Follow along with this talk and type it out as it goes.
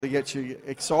to get you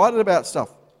excited about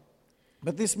stuff.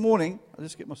 But this morning, I'll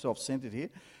just get myself centered here.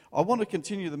 I want to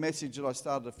continue the message that I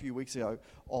started a few weeks ago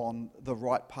on the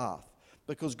right path.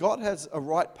 Because God has a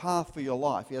right path for your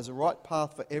life. He has a right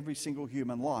path for every single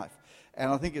human life.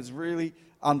 And I think it's really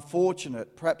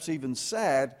unfortunate, perhaps even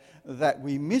sad, that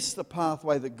we miss the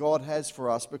pathway that God has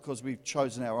for us because we've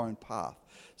chosen our own path.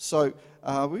 So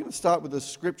we're going to start with a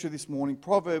scripture this morning,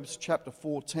 Proverbs chapter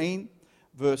 14,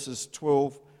 verses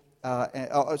 12.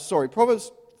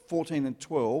 Proverbs 14 and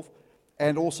 12,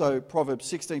 and also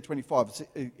Proverbs 16:25.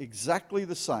 It's exactly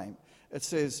the same. It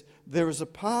says, "There is a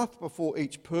path before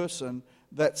each person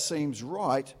that seems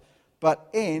right, but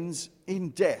ends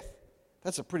in death."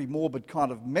 That's a pretty morbid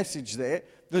kind of message there.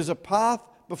 There's a path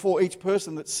before each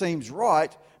person that seems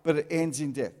right, but it ends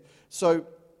in death. So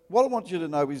what I want you to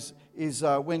know is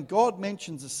when God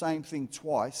mentions the same thing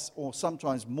twice, or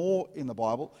sometimes more in the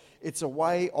Bible, it's a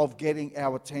way of getting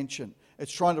our attention.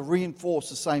 It's trying to reinforce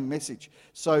the same message.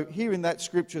 So here in that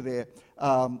scripture there,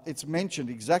 it's mentioned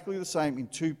exactly the same in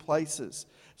two places.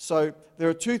 So there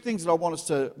are two things that I want us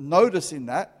to notice in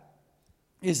that,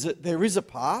 is that there is a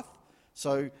path.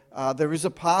 So there is a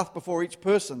path before each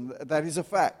person. That is a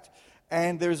fact.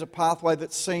 And there is a pathway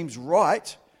that seems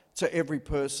right to every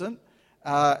person.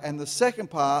 And the second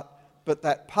part, but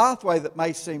that pathway that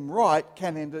may seem right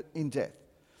can end in death.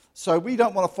 So we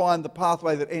don't want to find the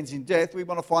pathway that ends in death. We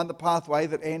want to find the pathway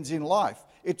that ends in life,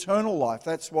 eternal life.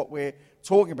 That's what we're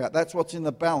talking about. That's what's in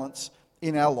the balance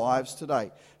in our lives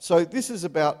today. So this is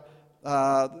about,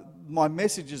 my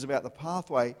message is about the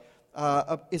pathway,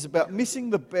 is about missing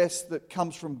the best that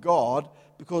comes from God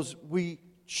because we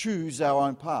choose our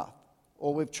own path,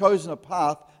 or we've chosen a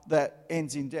path that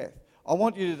ends in death. I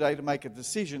want you today to make a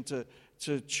decision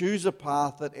to choose a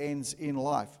path that ends in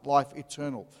life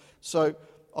eternal. So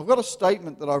I've got a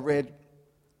statement that I read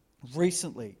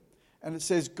recently, and it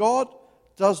says, "God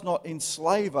does not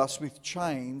enslave us with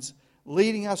chains,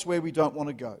 leading us where we don't want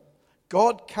to go.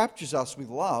 God captures us with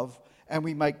love, and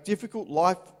we make difficult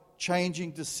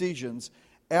life-changing decisions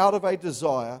out of a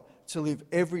desire to live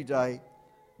every day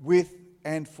with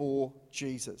and for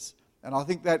Jesus." And I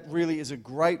think that really is a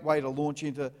great way to launch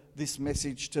into this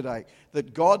message today.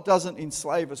 That God doesn't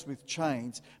enslave us with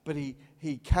chains, but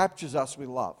He captures us with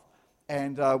love.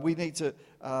 And we need to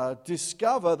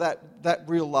discover that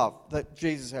real love that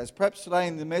Jesus has. Perhaps today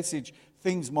in the message,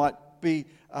 things might be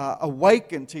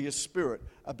awakened to your spirit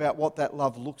about what that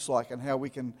love looks like and how we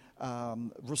can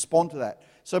respond to that.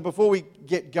 So before we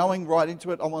get going right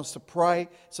into it, I want us to pray.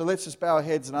 So let's just bow our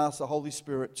heads and ask the Holy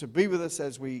Spirit to be with us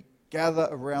as we gather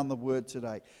around the Word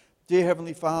today. Dear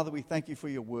Heavenly Father, we thank you for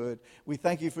your Word. We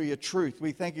thank you for your truth.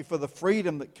 We thank you for the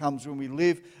freedom that comes when we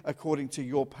live according to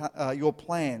your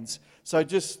plans. So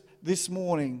just this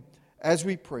morning, as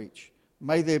we preach,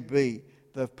 may there be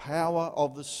the power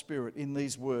of the Spirit in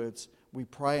these words. We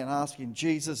pray and ask in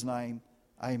Jesus' name,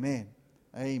 amen.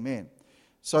 Amen.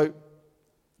 So,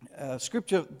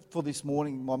 scripture for this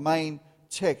morning, my main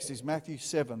text is Matthew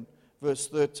 7, verse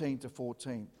 13 to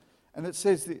 14. And it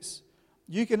says this: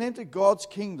 "You can enter God's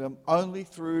kingdom only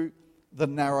through the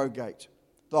narrow gate.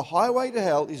 The highway to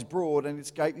hell is broad and its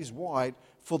gate is wide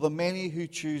for the many who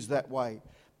choose that way.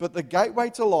 But the gateway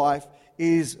to life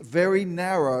is very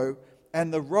narrow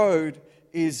and the road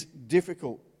is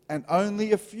difficult, and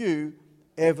only a few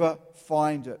ever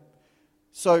find it."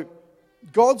 So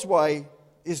God's way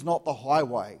is not the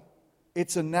highway.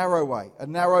 It's a narrow way, a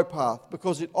narrow path,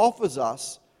 because it offers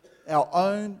us our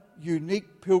own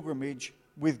unique pilgrimage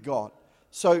with God.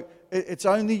 So it's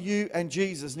only you and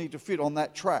Jesus need to fit on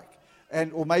that track,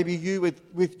 or maybe you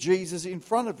with Jesus in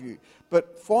front of you.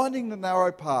 But finding the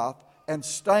narrow path and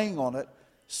staying on it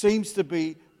seems to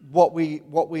be what we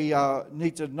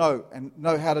need to know and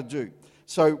know how to do.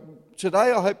 So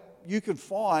today I hope you can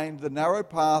find the narrow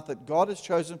path that God has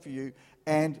chosen for you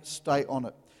and stay on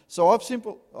it. So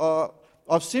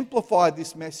I've simplified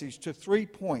this message to 3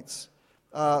 points,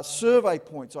 survey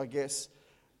points, I guess,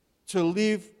 to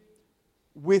live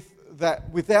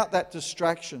without that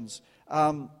distractions.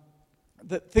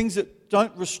 That things that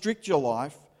don't restrict your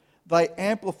life, they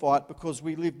amplify it because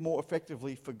we live more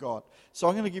effectively for God. So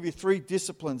I'm going to give you 3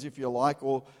 disciplines, if you like,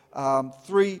 or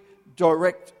 3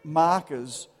 direct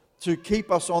markers to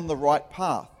keep us on the right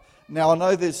path. Now, I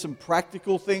know there's some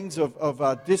practical things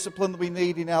of discipline that we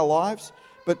need in our lives,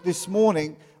 but this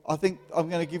morning I think I'm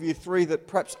going to give you 3 that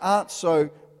perhaps aren't so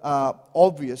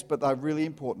obvious, but they're really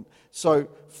important. So,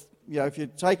 if you're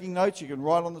taking notes, you can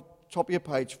write on the top of your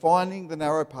page, finding the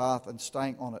narrow path and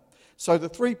staying on it. So the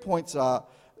 3 points are,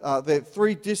 there are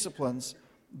 3 disciplines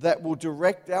that will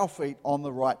direct our feet on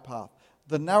the right path.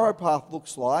 The narrow path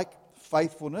looks like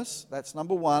faithfulness, that's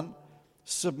number 1,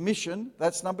 submission,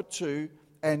 that's number 2,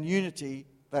 and unity,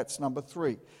 that's number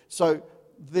 3. So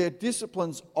they're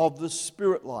disciplines of the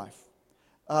spirit life.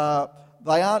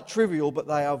 They aren't trivial, but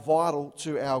they are vital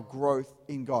to our growth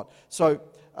in God. So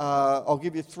I'll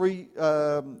give you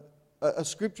a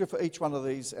scripture for each one of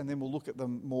these, and then we'll look at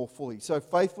them more fully. So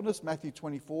faithfulness, Matthew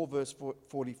 24, verse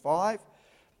 45.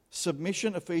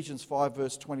 Submission, Ephesians 5,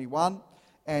 verse 21.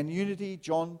 And unity,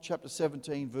 John chapter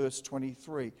 17, verse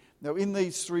 23. Now, in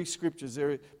these 3 scriptures,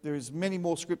 there is many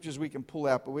more scriptures we can pull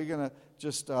out, but we're going to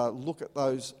just look at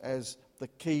those as the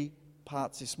key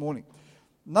parts this morning.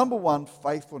 Number 1,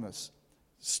 faithfulness.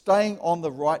 Staying on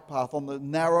the right path, on the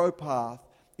narrow path,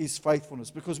 is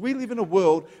faithfulness. Because we live in a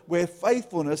world where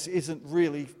faithfulness isn't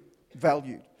really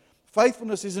valued.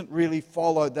 Faithfulness isn't really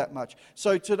followed that much.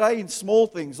 So today in small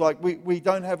things, like we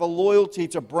don't have a loyalty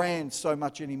to brands so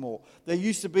much anymore. There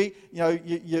used to be,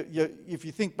 if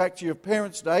you think back to your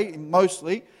parents' day,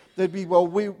 mostly, there'd be, well,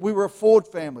 we were a Ford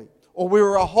family, or we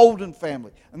were a Holden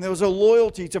family, and there was a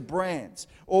loyalty to brands.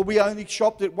 Or we only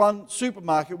shopped at one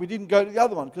supermarket, we didn't go to the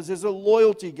other one, because there's a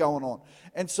loyalty going on.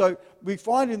 And so we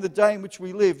find in the day in which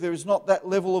we live, there is not that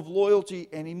level of loyalty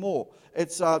anymore.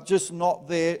 It's just not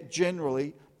there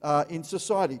generally in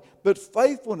society. But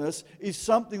faithfulness is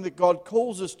something that God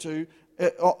calls us to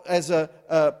as a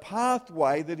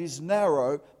pathway that is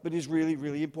narrow but is really,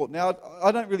 really important. Now,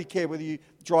 I don't really care whether you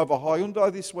drive a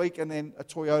Hyundai this week and then a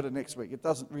Toyota next week. It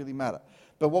doesn't really matter.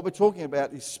 But what we're talking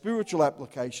about is spiritual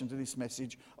application to this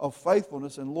message of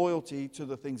faithfulness and loyalty to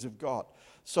the things of God.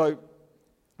 So,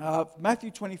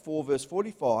 Matthew 24, verse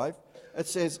 45, it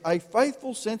says, "A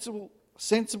faithful,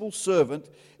 sensible servant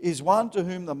is one to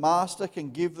whom the master can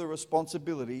give the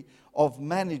responsibility of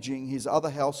managing his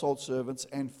other household servants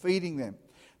and feeding them."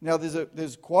 Now,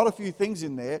 there's quite a few things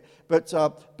in there, but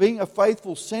being a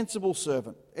faithful, sensible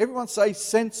servant. Everyone say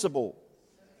sensible.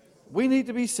 We need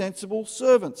to be sensible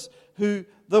servants who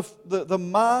the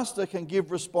master can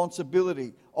give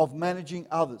responsibility of managing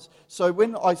others. So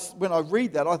when I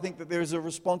read that, I think that there is a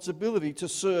responsibility to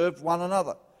serve one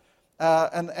another.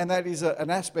 And that is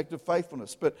an aspect of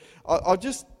faithfulness. But I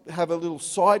just have a little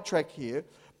sidetrack here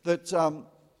that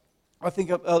I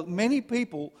think many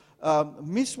people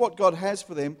miss what God has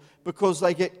for them because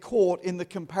they get caught in the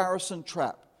comparison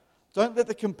trap. Don't let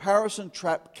the comparison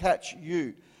trap catch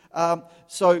you.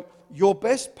 So your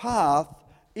best path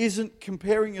isn't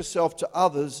comparing yourself to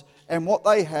others and what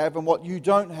they have and what you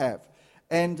don't have.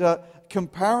 And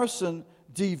comparison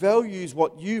devalues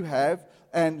what you have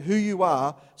and who you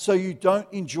are, so you don't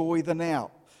enjoy the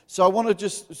now. So I want to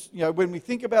just, when we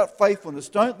think about faithfulness,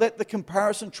 don't let the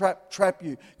comparison trap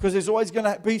you, because there's always going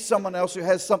to be someone else who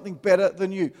has something better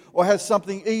than you or has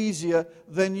something easier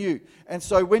than you. And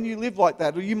so when you live like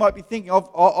that, or you might be thinking,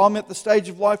 I'm at the stage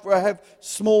of life where I have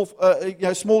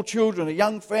small children, a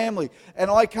young family,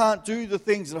 and I can't do the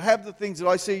things and have the things that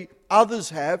I see others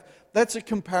have. That's a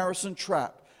comparison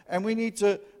trap. And we need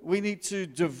to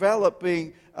develop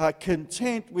being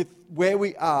content with where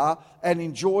we are and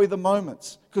enjoy the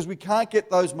moments, because we can't get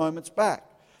those moments back.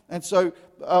 And so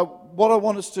what I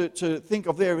want us to think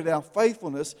of there in our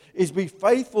faithfulness is be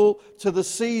faithful to the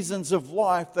seasons of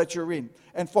life that you're in,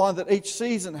 and find that each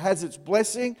season has its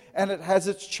blessing and it has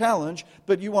its challenge,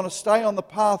 but you want to stay on the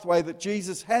pathway that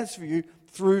Jesus has for you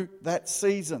through that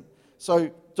season.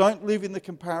 So don't live in the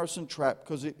comparison trap,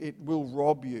 because it will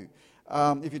rob you.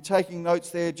 If you're taking notes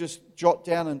there, just jot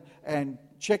down and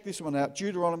check this one out.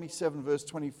 Deuteronomy 7, verse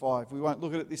 25. We won't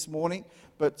look at it this morning,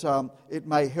 but it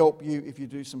may help you if you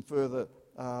do some further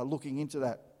looking into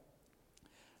that.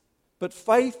 But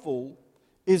faithful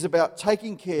is about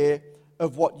taking care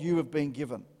of what you have been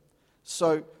given.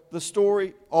 So the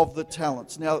story of the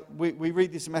talents. Now, we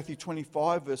read this in Matthew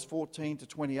 25, verse 14 to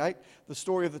 28, the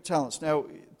story of the talents. Now,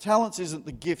 talents isn't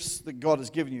the gifts that God has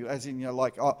given you, as in,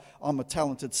 I'm a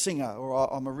talented singer,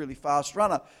 or I'm a really fast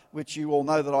runner, which you all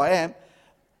know that I am.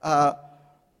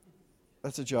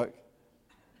 That's a joke.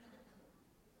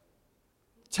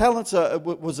 Talents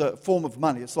was a form of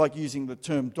money. It's like using the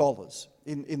term dollars.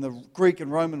 In the Greek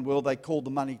and Roman world, they called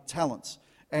the money talents.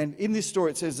 And in this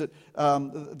story, it says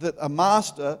that a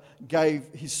master gave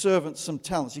his servants some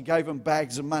talents. He gave them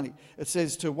bags of money. It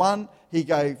says to one, he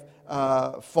gave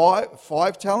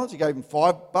five talents. He gave him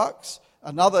 $5.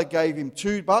 Another gave him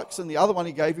 $2, and the other one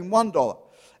he gave him $1.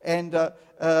 And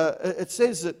it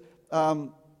says that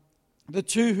the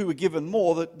two who were given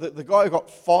more, the guy who got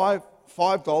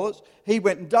 $5, he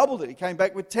went and doubled it. He came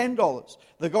back with $10.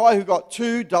 The guy who got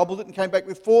 $2 doubled it and came back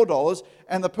with $4.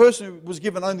 And the person who was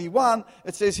given only $1,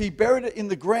 it says he buried it in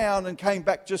the ground and came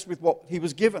back just with what he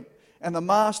was given. And the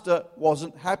master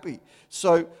wasn't happy.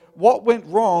 So what went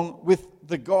wrong with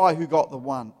the guy who got the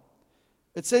one?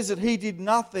 It says that he did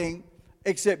nothing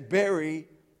except bury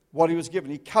what he was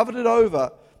given. He covered it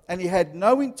over, and he had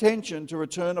no intention to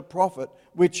return a profit,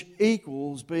 which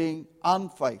equals being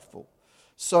unfaithful.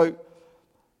 So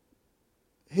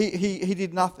he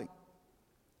did nothing.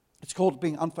 It's called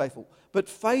being unfaithful. But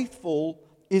faithful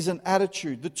is an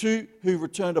attitude. The two who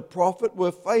returned a profit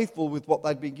were faithful with what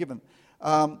they'd been given.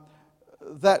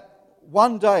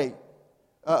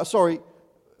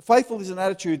 Faithful is an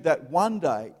attitude that one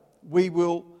day we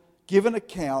will give an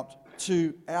account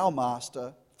to our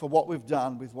master for what we've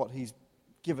done with what he's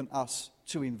given us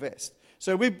to invest.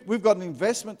 So we've got an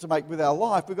investment to make with our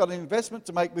life. We've got an investment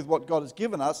to make with what God has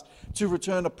given us to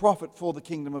return a profit for the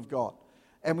kingdom of God.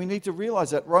 And we need to realize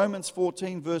that. Romans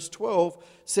 14 verse 12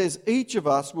 says each of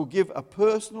us will give a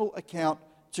personal account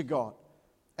to God.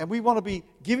 And we want to be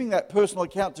giving that personal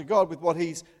account to God with what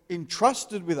he's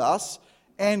entrusted with us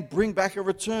and bring back a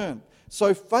return.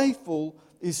 So faithful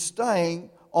is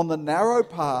staying on the narrow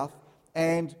path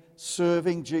and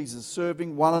serving Jesus,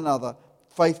 serving one another,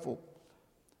 faithful.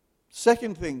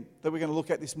 Second thing that we're going to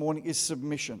look at this morning is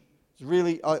submission. It's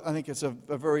really, I think it's a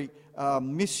very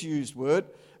misused word,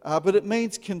 but it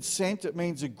means consent, it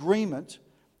means agreement,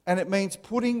 and it means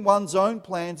putting one's own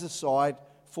plans aside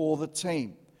for the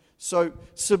team. So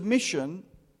submission,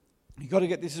 you've got to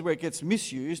get, this is where it gets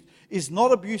misused, is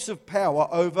not abuse of power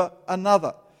over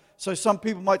another. So some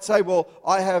people might say, well,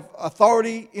 I have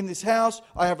authority in this house,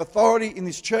 I have authority in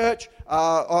this church,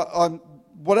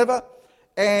 whatever,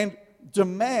 and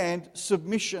demand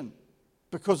submission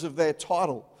because of their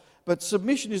title. But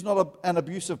submission is not an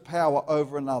abuse of power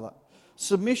over another.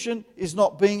 Submission is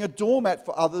not being a doormat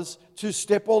for others to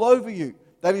step all over you.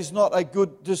 That is not a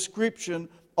good description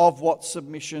of what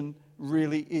submission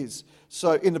really is.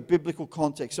 So in a biblical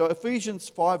context. So Ephesians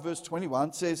 5 verse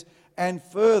 21 says, and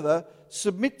further,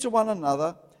 submit to one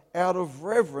another out of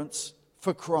reverence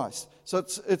for Christ. So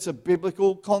it's a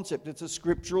biblical concept. It's a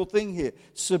scriptural thing here.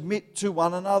 Submit to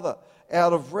one another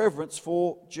out of reverence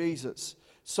for Jesus.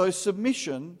 So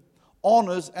submission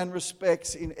honors and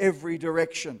respects in every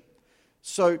direction.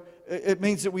 So it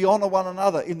means that we honor one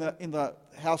another in the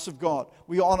house of God.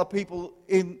 We honor people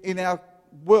in our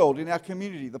world, in our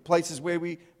community, the places where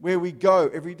we go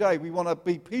every day. We want to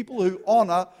be people who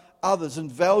honor others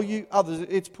and value others.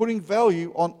 It's putting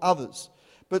value on others.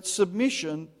 But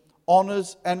submission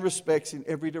honors and respects in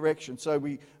every direction. So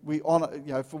we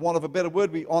honor, for want of a better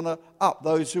word, we honor up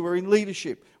those who are in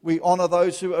leadership. We honor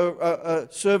those who are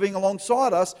serving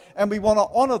alongside us, and we want to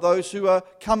honor those who are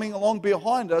coming along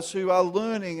behind us, who are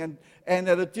learning and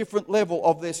at a different level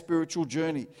of their spiritual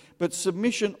journey. But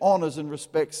submission honors and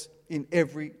respects in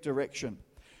every direction.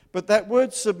 But that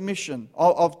word submission,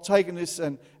 I've taken this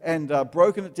and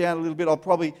broken it down a little bit. I've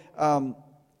probably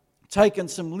taken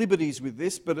some liberties with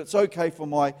this, but it's okay for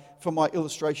my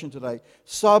illustration today.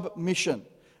 Submission.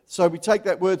 So we take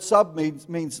that word sub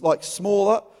means like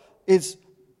smaller. It's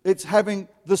having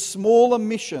the smaller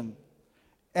mission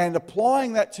and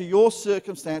applying that to your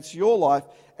circumstance, your life,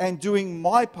 and doing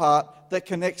my part that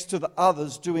connects to the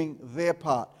others doing their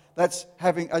part. That's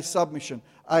having a submission,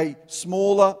 a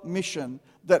smaller mission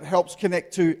that helps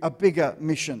connect to a bigger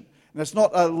mission. And it's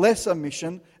not a lesser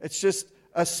mission, it's just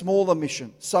a smaller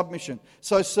mission, submission.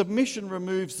 So submission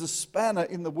removes the spanner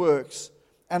in the works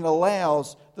and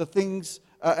allows things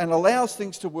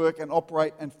to work and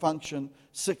operate and function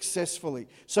successfully.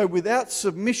 So without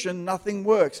submission, nothing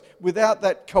works. Without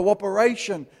that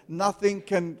cooperation, nothing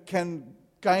can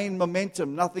gain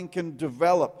momentum, nothing can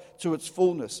develop to its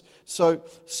fullness. So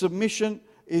submission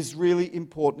is really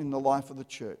important in the life of the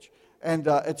church. And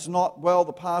it's not, well,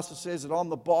 the pastor says that I'm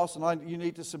the boss and you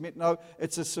need to submit. No,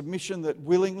 it's a submission that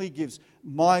willingly gives.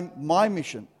 My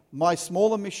mission, my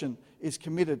smaller mission, is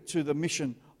committed to the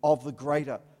mission of the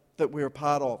greater that we're a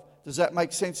part of. Does that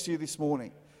make sense to you this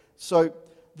morning? So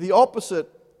the opposite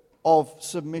of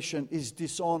submission is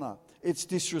dishonor. It's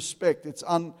disrespect. It's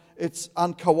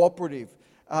uncooperative.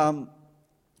 And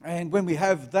when we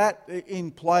have that in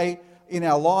play, in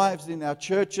our lives, in our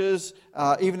churches,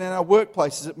 even in our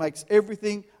workplaces, it makes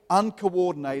everything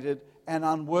uncoordinated and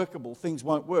unworkable. Things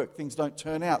won't work. Things don't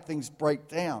turn out. Things break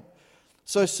down.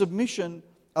 So submission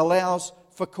allows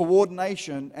for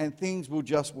coordination and things will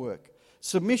just work.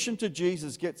 Submission to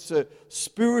Jesus gets a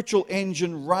spiritual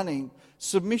engine running.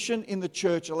 Submission in the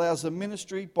church allows the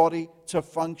ministry body to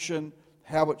function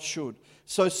how it should.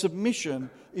 So submission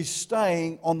is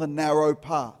staying on the narrow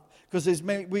path. Because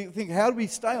we think, how do we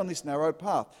stay on this narrow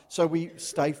path? So we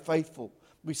stay faithful.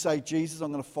 We say, Jesus,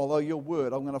 I'm going to follow your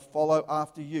word. I'm going to follow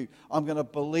after you. I'm going to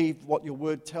believe what your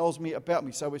word tells me about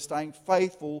me. So we're staying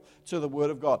faithful to the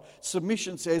word of God.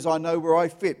 Submission says, I know where I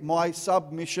fit. My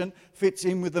submission fits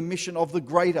in with the mission of the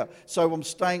greater. So I'm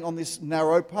staying on this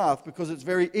narrow path because it's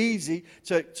very easy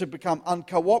to become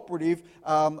uncooperative.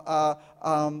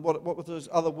 What were those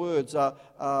other words?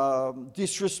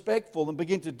 Disrespectful and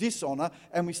begin to dishonor.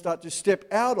 And we start to step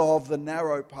out of the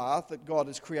narrow path that God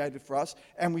has created for us.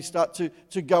 And we start to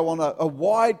go on a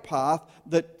wide path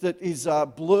that is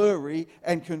blurry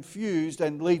and confused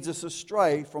and leads us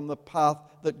astray from the path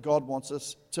that God wants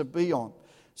us to be on.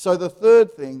 So the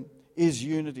third thing is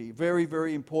unity. Very,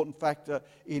 very important factor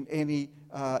in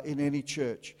any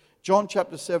church. John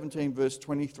chapter 17, verse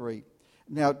 23.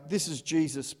 Now, this is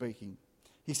Jesus speaking.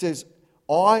 He says,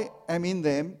 I am in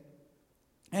them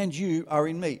and you are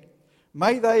in me.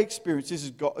 May they experience, this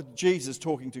is Jesus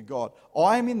talking to God,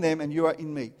 I am in them and you are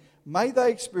in me. May they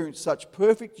experience such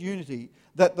perfect unity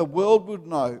that the world would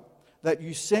know that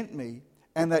you sent me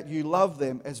and that you love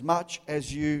them as much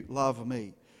as you love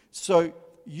me. So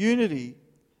unity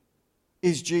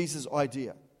is Jesus'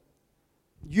 idea.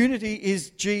 Unity is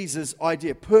Jesus'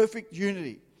 idea. Perfect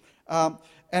unity. And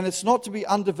it's not to be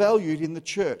undervalued in the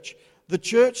church. The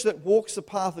church that walks the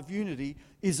path of unity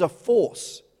is a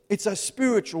force. It's a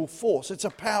spiritual force. It's a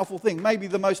powerful thing. Maybe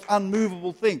the most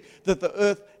unmovable thing that the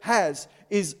earth has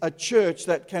is a church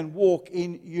that can walk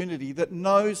in unity, that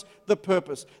knows the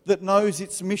purpose, that knows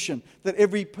its mission, that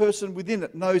every person within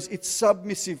it knows its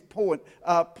submissive point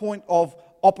of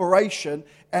operation,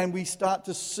 and we start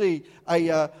to see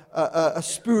a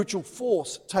spiritual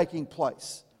force taking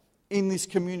place in this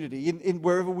community, in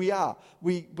wherever we are.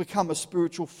 We become a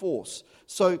spiritual force.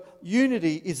 So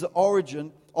unity is the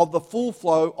origin of the full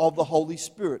flow of the Holy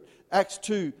Spirit. Acts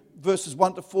 2, verses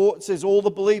 1 to 4, it says all the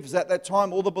believers, at that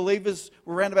time, all the believers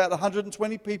were around about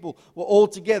 120 people, were all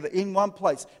together in one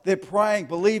place. They're praying,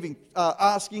 believing,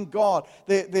 asking God.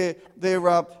 They're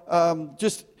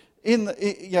just in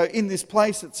this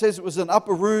place. It says it was an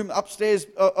upper room upstairs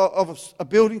of a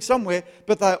building somewhere,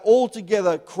 but they're all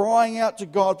together crying out to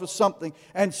God for something,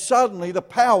 and suddenly the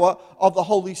power of the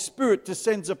Holy Spirit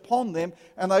descends upon them,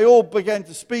 and they all begin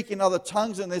to speak in other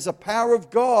tongues, and there's a power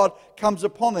of God comes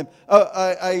upon them.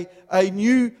 A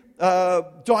new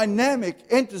dynamic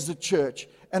enters the church,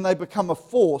 and they become a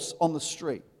force on the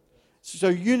street. So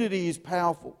unity is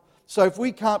powerful. So if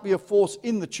we can't be a force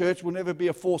in the church, we'll never be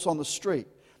a force on the street.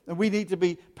 And we need to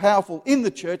be powerful in the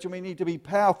church, and we need to be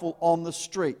powerful on the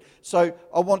street. So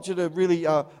I want you to really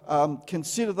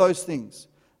consider those things.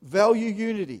 Value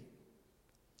unity.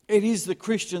 It is the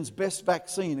Christian's best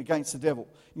vaccine against the devil.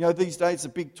 You know, these days, a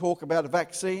big talk about a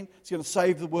vaccine. It's going to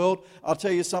save the world. I'll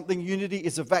tell you something. Unity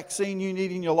is a vaccine you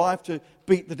need in your life to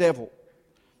beat the devil.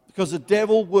 Because the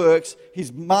devil works,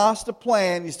 his master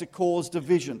plan is to cause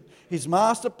division. His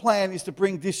master plan is to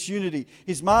bring disunity.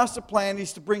 His master plan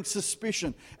is to bring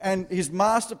suspicion. And his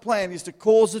master plan is to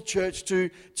cause the church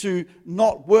to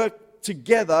not work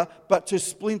together, but to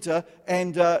splinter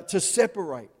and to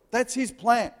separate. That's his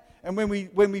plan. And when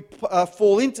we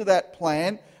fall into that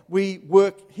plan, we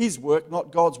work his work,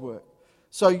 not God's work.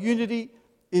 So unity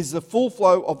is the full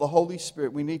flow of the Holy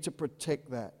Spirit. We need to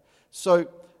protect that. So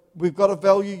we've got to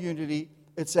value unity.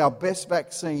 It's our best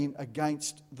vaccine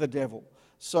against the devil.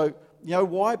 So, you know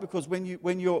why? Because when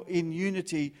you're in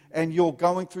unity and you're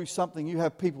going through something, you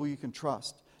have people you can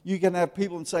trust. You can have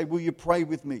people and say, will you pray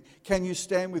with me? Can you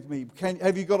stand with me?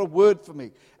 Have you got a word for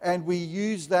me? And we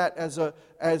use that as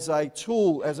a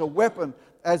tool, as a weapon,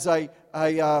 as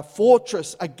a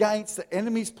fortress against the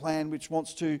enemy's plan, which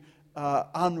wants to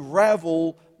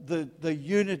unravel the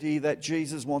unity that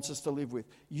Jesus wants us to live with.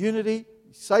 Unity.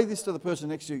 Say this to the person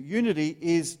next to you. Unity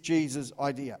is Jesus'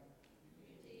 idea.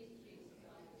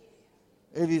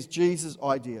 It is Jesus'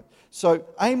 idea. So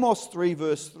Amos 3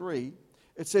 verse 3,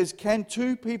 it says, can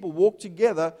two people walk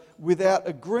together without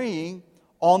agreeing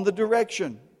on the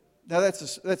direction? Now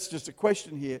that's just a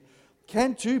question here.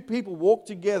 Can two people walk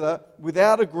together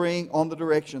without agreeing on the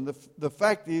direction? The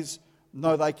fact is,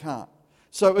 no, they can't.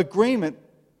 So agreement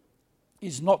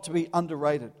is not to be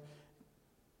underrated.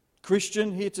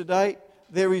 Christian here today,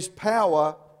 there is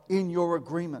power in your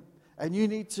agreement. And you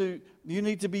need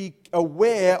to be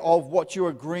aware of what you're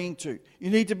agreeing to. You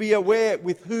need to be aware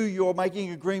with who you're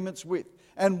making agreements with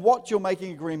and what you're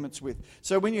making agreements with.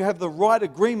 So when you have the right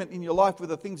agreement in your life with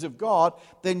the things of God,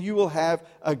 then you will have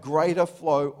a greater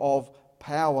flow of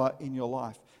power in your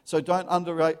life. So don't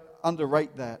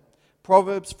underrate that.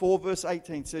 Proverbs 4 verse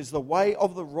 18 says, the way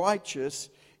of the righteous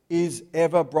is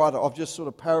ever brighter. I've just sort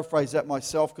of paraphrased that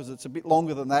myself because it's a bit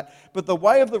longer than that. But the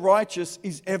way of the righteous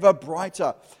is ever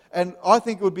brighter. And I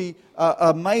think it would be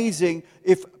amazing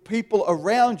if people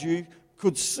around you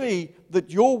could see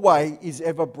that your way is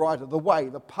ever brighter. The way,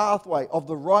 the pathway of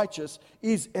the righteous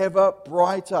is ever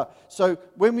brighter. So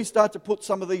when we start to put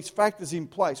some of these factors in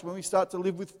place, when we start to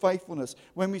live with faithfulness,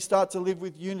 when we start to live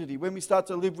with unity, when we start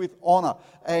to live with honor,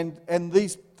 and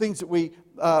these things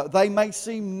that they may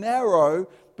seem narrow,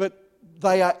 but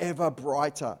they are ever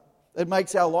brighter. It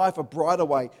makes our life a brighter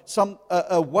way,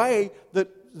 a way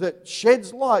that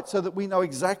sheds light so that we know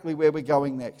exactly where we're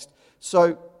going next.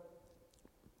 So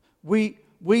we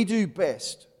do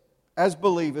best as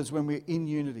believers when we're in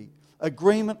unity.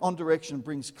 Agreement on direction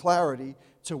brings clarity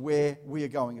to where we are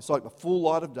going. It's like the full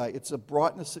light of day. It's a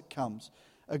brightness that comes.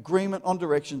 Agreement on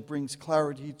direction brings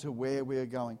clarity to where we are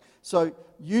going. So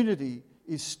unity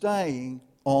is staying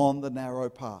on the narrow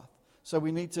path. So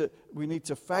we need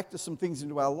to factor some things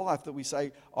into our life that we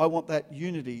say, I want that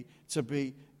unity to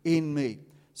be in me.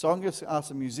 So I'm going to ask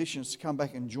the musicians to come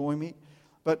back and join me.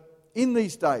 But in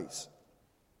these days,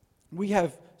 we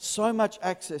have so much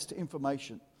access to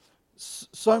information,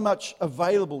 so much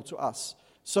available to us.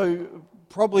 So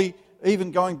probably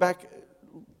even going back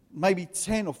maybe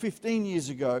 10 or 15 years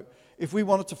ago, if we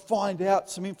wanted to find out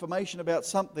some information about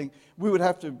something, we would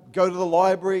have to go to the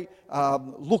library,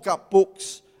 look up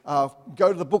books,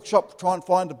 go to the bookshop, try and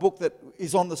find a book that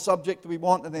is on the subject that we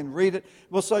want and then read it.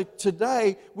 Well, so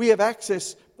today we have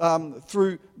access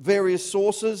through various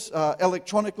sources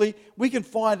electronically. We can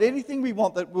find anything we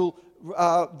want that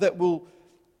will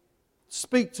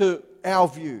speak to our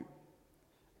view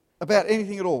about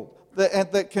anything at all,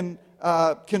 that can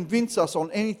convince us on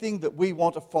anything that we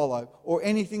want to follow or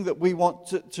anything that we want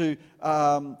to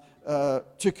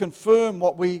confirm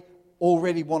what we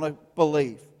already want to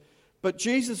believe. But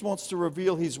Jesus wants to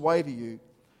reveal his way to you.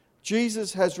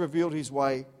 Jesus has revealed his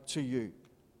way to you.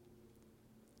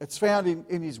 It's found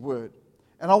in his word.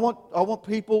 And I want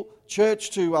people,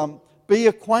 church, to be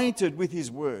acquainted with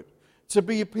his word. To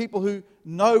be a people who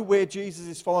know where Jesus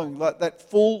is following. Like that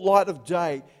full light of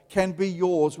day can be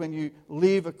yours when you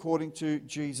live according to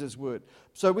Jesus' word.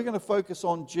 So we're going to focus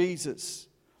on Jesus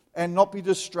and not be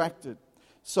distracted.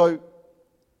 So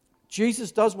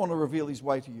Jesus does want to reveal his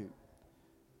way to you.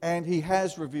 And he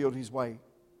has revealed his way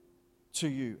to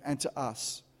you and to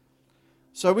us.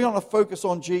 So we want to focus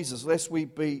on Jesus, lest we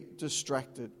be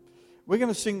distracted. We're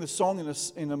going to sing the song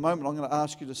in a moment. I'm going to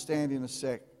ask you to stand in a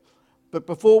sec. But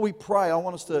before we pray, I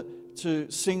want us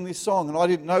to sing this song. And I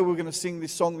didn't know we were going to sing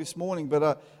this song this morning,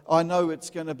 but I know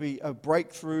it's going to be a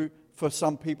breakthrough for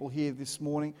some people here this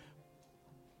morning.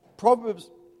 Proverbs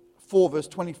 4, verse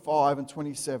 25 and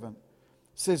 27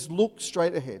 says, "Look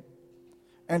straight ahead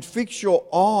and fix your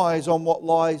eyes on what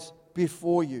lies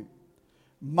before you.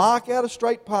 Mark out a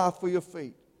straight path for your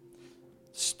feet.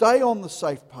 Stay on the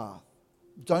safe path.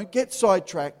 Don't get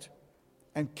sidetracked,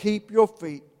 and keep your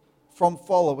feet from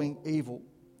following evil."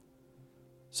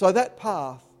 So that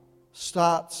path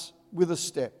starts with a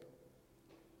step,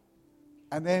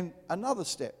 and then another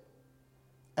step,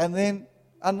 and then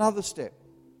another step.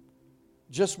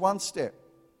 Just one step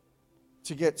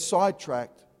to get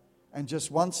sidetracked, and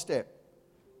just one step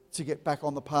to get back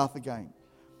on the path again.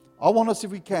 I want us,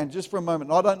 if we can, just for a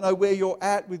moment. I don't know where you're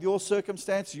at with your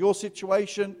circumstance, your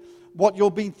situation, what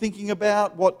you've been thinking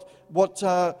about, what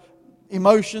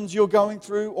emotions you're going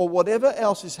through, or whatever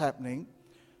else is happening.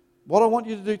 What I want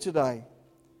you to do today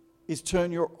is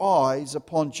turn your eyes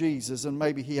upon Jesus, and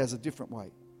maybe he has a different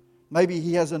way. Maybe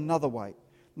he has another way.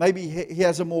 Maybe he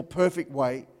has a more perfect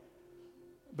way.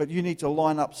 But you need to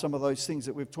line up some of those things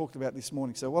that we've talked about this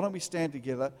morning. So why don't we stand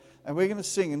together and we're going to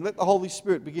sing and let the Holy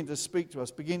Spirit begin to speak to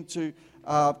us, begin to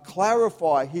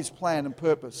clarify his plan and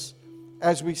purpose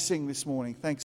as we sing this morning. Thanks.